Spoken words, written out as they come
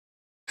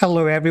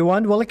Hello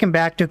everyone, welcome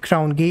back to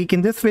Crown Geek.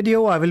 In this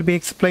video, I will be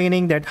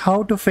explaining that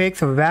how to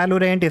fix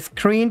Valorant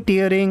screen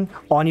tearing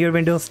on your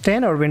Windows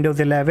 10 or Windows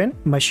 11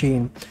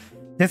 machine.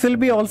 This will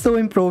be also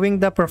improving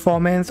the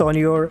performance on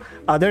your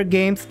other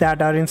games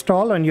that are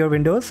installed on your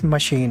Windows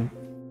machine.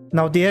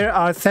 Now there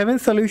are 7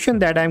 solutions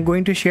that I'm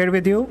going to share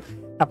with you.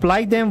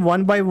 Apply them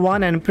one by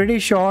one and I'm pretty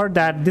sure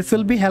that this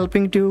will be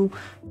helping to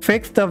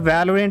fix the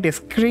Valorant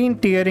screen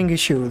tearing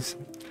issues.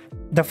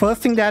 The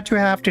first thing that you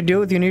have to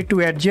do is you need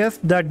to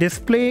adjust the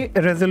display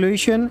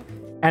resolution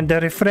and the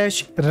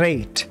refresh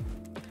rate.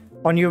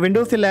 On your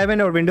Windows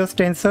 11 or Windows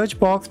 10 search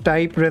box,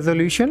 type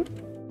resolution.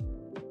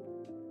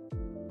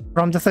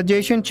 From the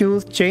suggestion,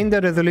 choose change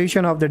the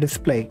resolution of the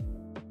display.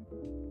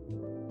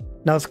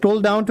 Now scroll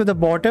down to the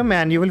bottom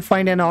and you will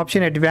find an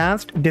option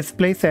advanced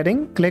display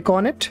setting. Click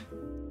on it.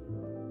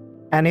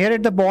 And here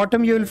at the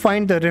bottom you will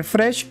find the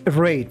refresh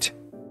rate.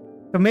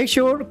 So make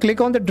sure click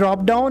on the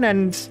drop down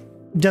and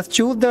just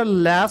choose the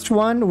last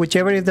one,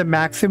 whichever is the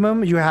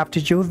maximum. You have to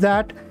choose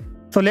that.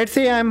 So let's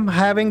say I'm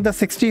having the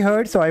 60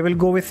 Hz, so I will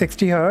go with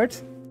 60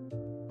 Hz.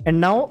 And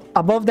now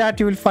above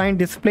that you will find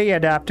display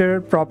adapter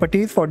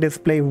properties for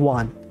display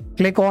 1.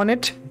 Click on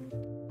it.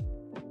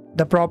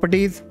 The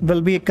properties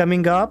will be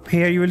coming up.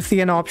 Here you will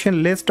see an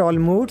option list all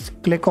modes.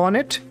 Click on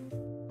it.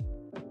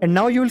 And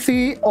now you will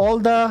see all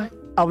the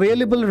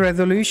available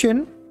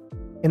resolution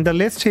in the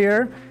list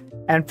here.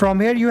 And from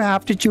here you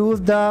have to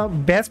choose the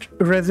best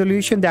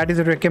resolution that is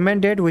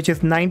recommended, which is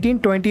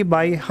 1920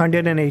 by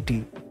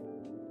 180.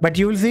 But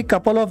you will see a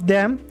couple of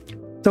them.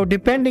 So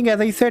depending,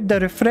 as I said, the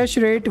refresh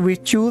rate we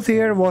choose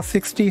here was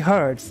 60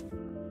 Hz.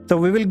 So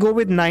we will go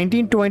with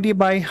 1920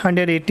 by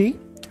 180,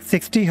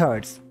 60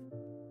 Hz.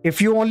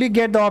 If you only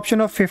get the option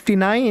of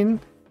 59,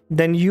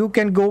 then you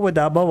can go with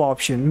the above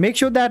option. Make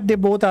sure that they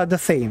both are the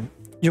same.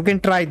 You can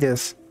try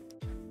this.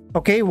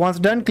 Okay, once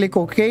done, click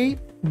OK,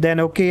 then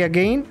OK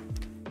again.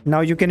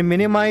 Now you can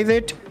minimize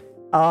it.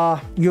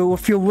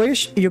 If you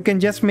wish, you can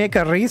just make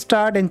a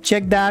restart and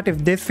check that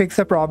if this fixes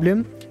a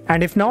problem.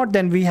 And if not,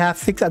 then we have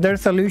 6 other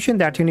solutions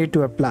that you need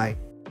to apply.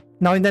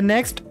 Now in the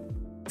next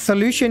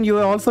solution, you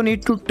also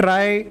need to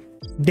try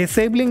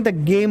disabling the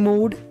game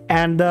mode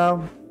and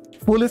the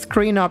full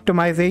screen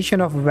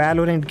optimization of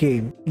Valorant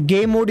game.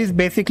 Game mode is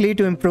basically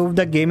to improve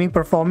the gaming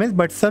performance,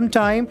 but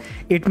sometimes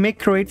it may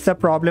create a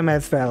problem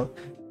as well.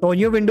 So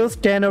your Windows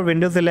 10 or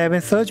Windows 11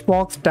 search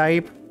box,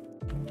 type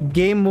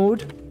game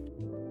mode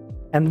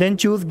and then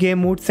choose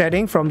game mode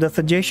setting from the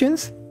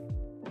suggestions.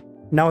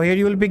 Now here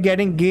you will be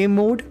getting game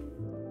mode.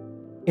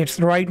 It's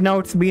right now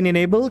it's been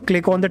enabled.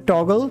 Click on the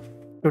toggle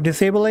to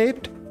disable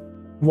it.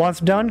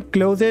 Once done,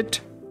 close it.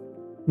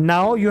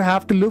 Now you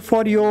have to look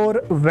for your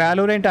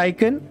Valorant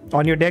icon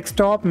on your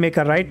desktop. Make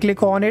a right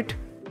click on it,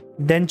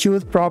 then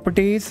choose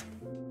properties.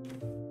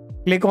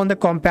 Click on the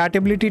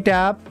compatibility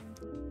tab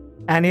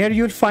and here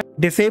you'll find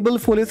disable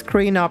full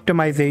screen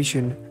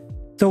optimization.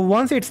 So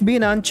once it's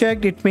been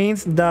unchecked, it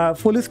means the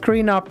full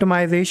screen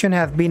optimization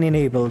has been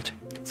enabled.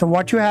 So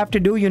what you have to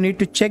do, you need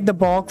to check the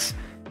box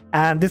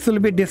and this will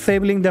be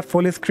disabling the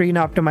full screen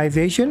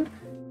optimization.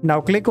 Now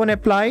click on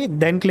apply,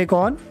 then click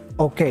on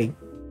OK.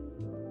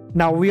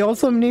 Now we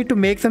also need to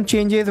make some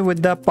changes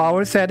with the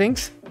power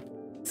settings.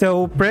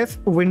 So press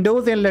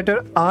Windows and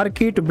letter R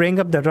key to bring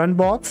up the run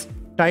box.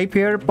 Type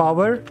here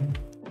power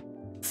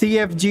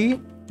cfg.cpl.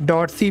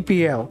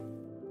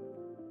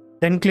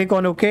 Then click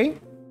on OK.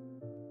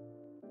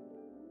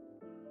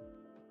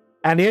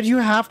 And here you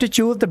have to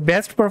choose the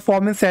best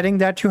performance setting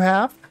that you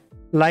have.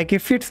 Like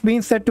if it's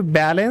been set to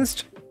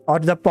balanced or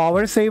the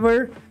power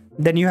saver,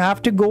 then you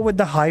have to go with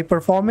the high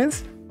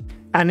performance.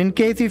 And in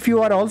case if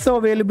you are also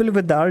available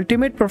with the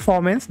ultimate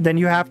performance, then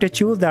you have to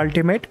choose the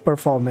ultimate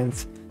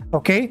performance.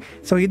 Okay,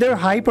 so either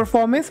high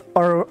performance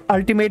or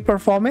ultimate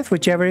performance,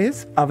 whichever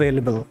is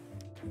available.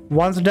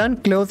 Once done,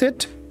 close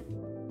it.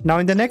 Now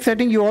in the next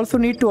setting, you also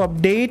need to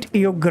update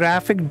your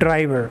graphic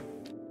driver.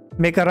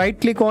 Make a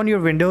right click on your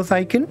Windows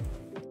icon.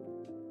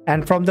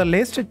 And from the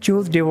list,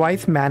 choose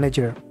Device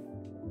Manager.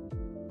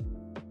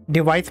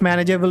 Device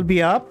Manager will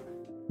be up.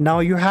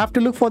 Now you have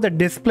to look for the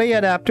display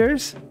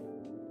adapters.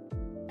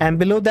 And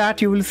below that,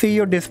 you will see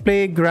your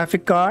display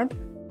graphic card.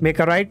 Make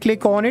a right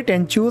click on it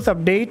and choose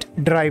Update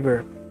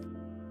Driver.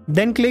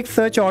 Then click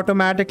Search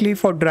automatically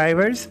for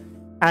drivers.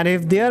 And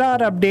if there are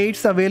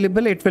updates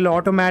available, it will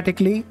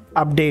automatically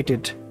update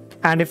it.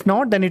 And if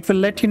not, then it will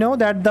let you know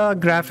that the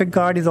graphic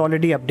card is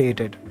already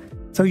updated.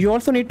 So you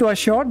also need to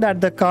assure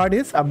that the card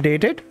is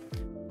updated.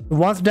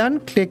 Once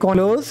done, click on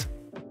close.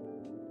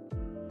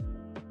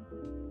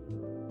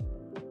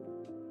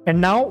 And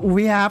now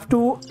we have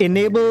to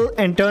enable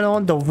and turn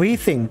on the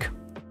VSync.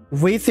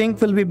 VSync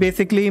will be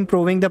basically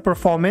improving the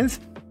performance.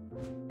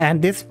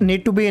 And this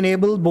need to be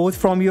enabled both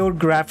from your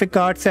graphic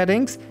card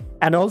settings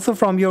and also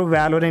from your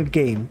Valorant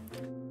game.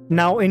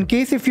 Now in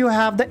case if you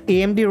have the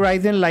AMD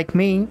Ryzen like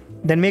me,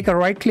 then make a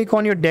right click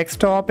on your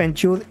desktop and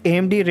choose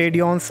AMD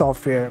Radeon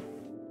software.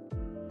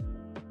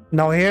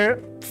 Now here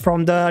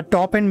from the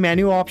top end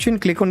menu option,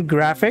 click on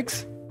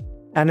graphics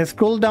and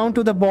scroll down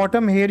to the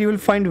bottom. Here you will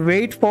find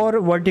wait for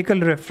vertical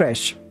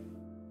refresh.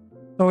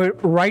 So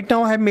right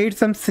now I have made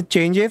some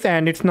changes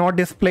and it's not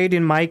displayed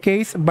in my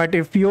case, but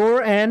if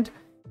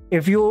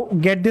you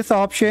get this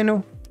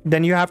option,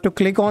 then you have to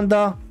click on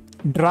the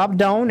drop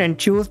down and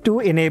choose to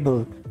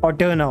enable or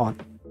turn on.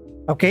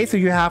 Okay, so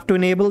you have to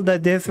enable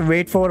this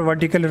wait for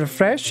vertical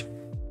refresh,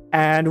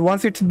 and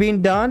once it's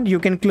been done you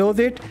can close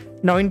it.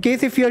 Now in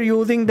case if you're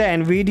using the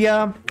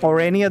Nvidia or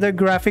any other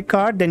graphic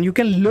card, then you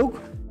can look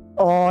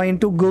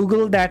into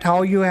Google that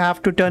how you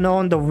have to turn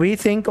on the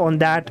VSync on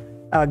that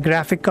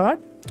graphic card.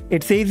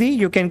 It's easy,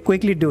 you can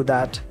quickly do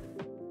that.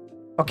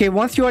 Okay,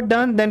 once you are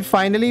done, then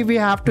finally we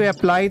have to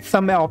apply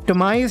some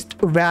optimized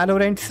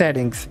Valorant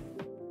settings.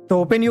 So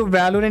open your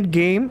Valorant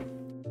game.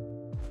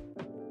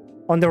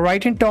 On the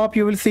right hand top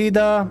you will see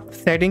the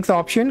settings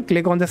option.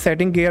 Click on the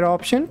setting gear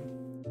option,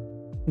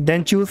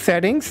 then choose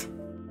settings.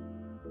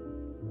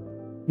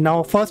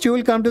 Now first you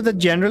will come to the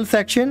general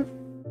section.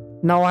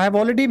 Now I have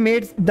already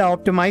made the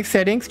optimized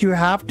settings. You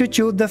have to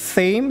choose the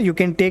same. You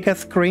can take a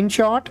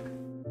screenshot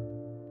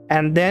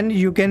and then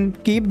you can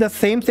keep the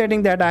same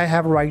setting that I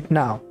have right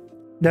now.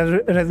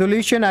 The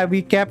resolution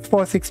we kept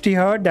for 60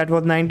 Hz, that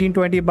was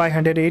 1920 by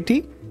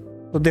 180.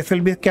 So this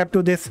will be kept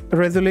to this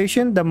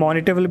resolution. The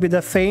monitor will be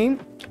the same.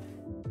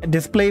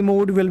 Display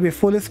mode will be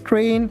full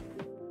screen,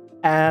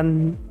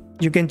 and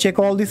you can check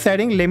all the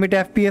settings. Limit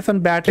FPS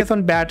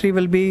on battery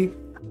will be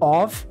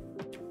off.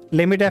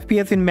 Limit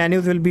FPS in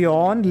menus will be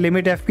on.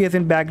 Limit FPS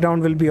in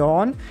background will be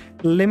on.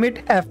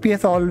 Limit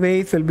FPS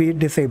always will be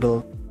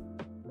disabled.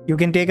 You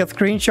can take a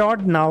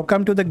screenshot. Now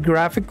come to the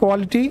graphic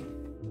quality,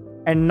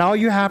 and now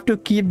you have to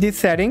keep these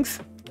settings.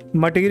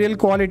 Material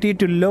quality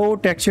to low,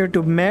 texture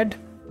to mid,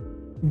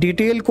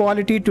 detail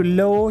quality to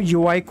low,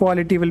 UI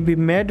quality will be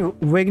mid,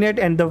 vignette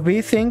and the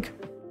VSync.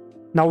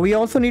 Now we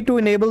also need to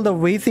enable the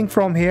VSync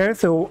from here,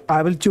 so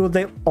I will choose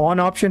the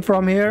on option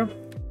from here.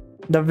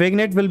 The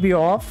vignette will be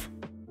off.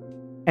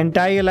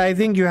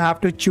 Anti-aliasing you have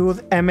to choose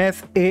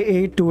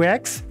MSAA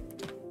 2x.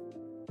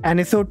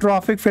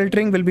 Anisotropic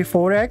filtering will be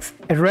 4x.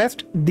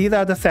 Rest, these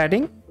are the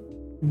settings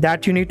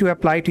that you need to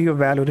apply to your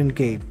Valorant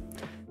game.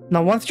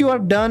 Now once you are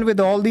done with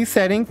all these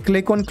settings,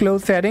 click on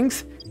close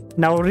settings.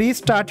 Now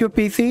restart your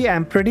PC.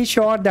 I'm pretty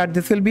sure that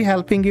this will be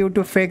helping you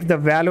to fix the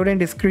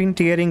Valorant screen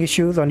tearing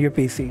issues on your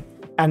PC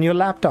and your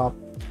laptop.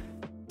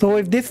 So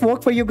if this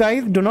worked for you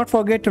guys, do not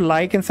forget to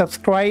like and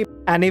subscribe.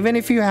 And even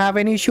if you have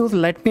any issues,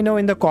 let me know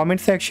in the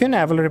comment section.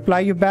 I will reply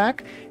you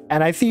back,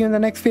 and I see you in the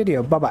next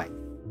video. Bye bye.